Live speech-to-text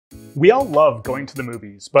We all love going to the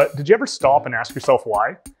movies, but did you ever stop and ask yourself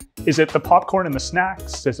why? Is it the popcorn and the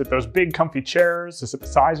snacks? Is it those big comfy chairs? Is it the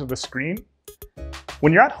size of the screen?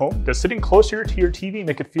 When you're at home, does sitting closer to your TV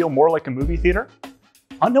make it feel more like a movie theater?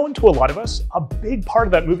 Unknown to a lot of us, a big part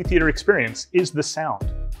of that movie theater experience is the sound.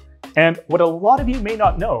 And what a lot of you may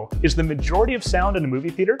not know is the majority of sound in a movie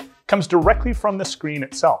theater comes directly from the screen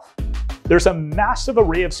itself. There's a massive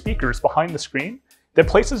array of speakers behind the screen that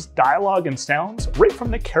places dialogue and sounds right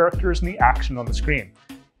from the characters and the action on the screen.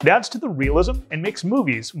 It adds to the realism and makes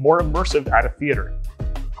movies more immersive at a theater.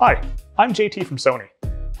 Hi, I'm JT from Sony.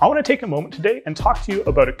 I want to take a moment today and talk to you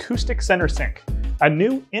about Acoustic Center Sync, a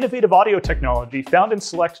new innovative audio technology found in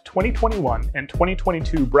select 2021 and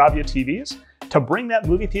 2022 Bravia TVs to bring that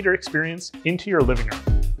movie theater experience into your living room.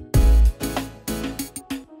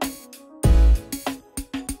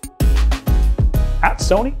 At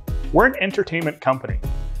Sony, we're an entertainment company.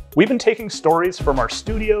 We've been taking stories from our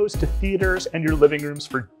studios to theaters and your living rooms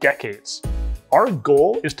for decades. Our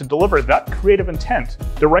goal is to deliver that creative intent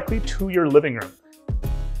directly to your living room.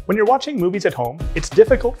 When you're watching movies at home, it's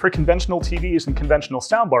difficult for conventional TVs and conventional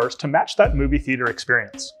soundbars to match that movie theater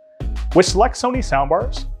experience. With select Sony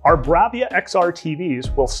soundbars, our Bravia XR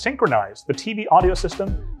TVs will synchronize the TV audio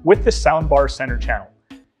system with the soundbar center channel.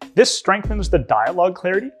 This strengthens the dialogue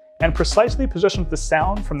clarity and precisely positions the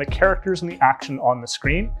sound from the characters and the action on the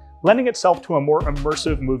screen, lending itself to a more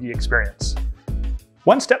immersive movie experience.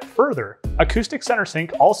 One step further, Acoustic Center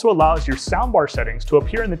Sync also allows your soundbar settings to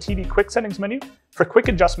appear in the TV Quick Settings menu for quick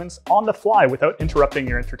adjustments on the fly without interrupting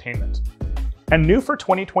your entertainment. And new for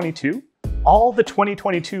 2022, all the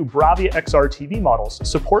 2022 Bravia XR TV models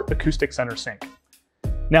support Acoustic Center Sync.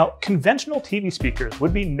 Now, conventional TV speakers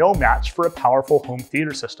would be no match for a powerful home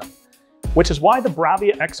theater system, which is why the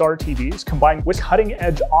Bravia XR TVs combine with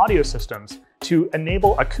cutting-edge audio systems to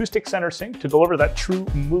enable Acoustic Center Sync to deliver that true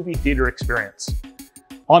movie theater experience.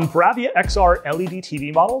 On Bravia XR LED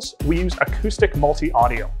TV models, we use acoustic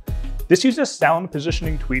multi-audio. This uses sound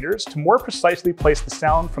positioning tweeters to more precisely place the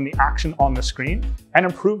sound from the action on the screen and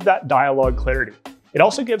improve that dialogue clarity. It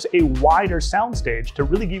also gives a wider soundstage to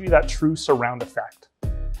really give you that true surround effect.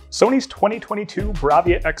 Sony's 2022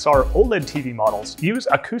 Bravia XR OLED TV models use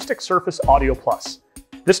Acoustic Surface Audio Plus.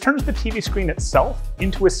 This turns the TV screen itself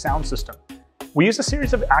into a sound system. We use a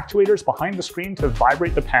series of actuators behind the screen to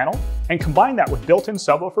vibrate the panel and combine that with built-in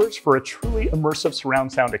subwoofers for a truly immersive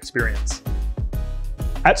surround sound experience.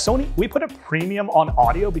 At Sony, we put a premium on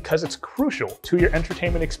audio because it's crucial to your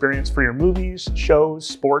entertainment experience for your movies, shows,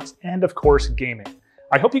 sports, and of course, gaming.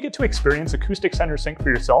 I hope you get to experience Acoustic Center Sync for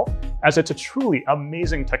yourself, as it's a truly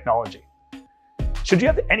amazing technology. Should you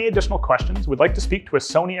have any additional questions, would like to speak to a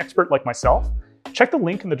Sony expert like myself, check the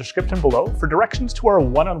link in the description below for directions to our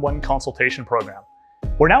one-on-one consultation program.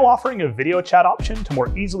 We're now offering a video chat option to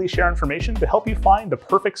more easily share information to help you find the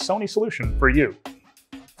perfect Sony solution for you.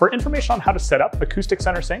 For information on how to set up Acoustic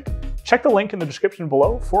Center Sync, check the link in the description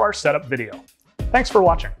below for our setup video. Thanks for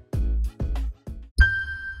watching.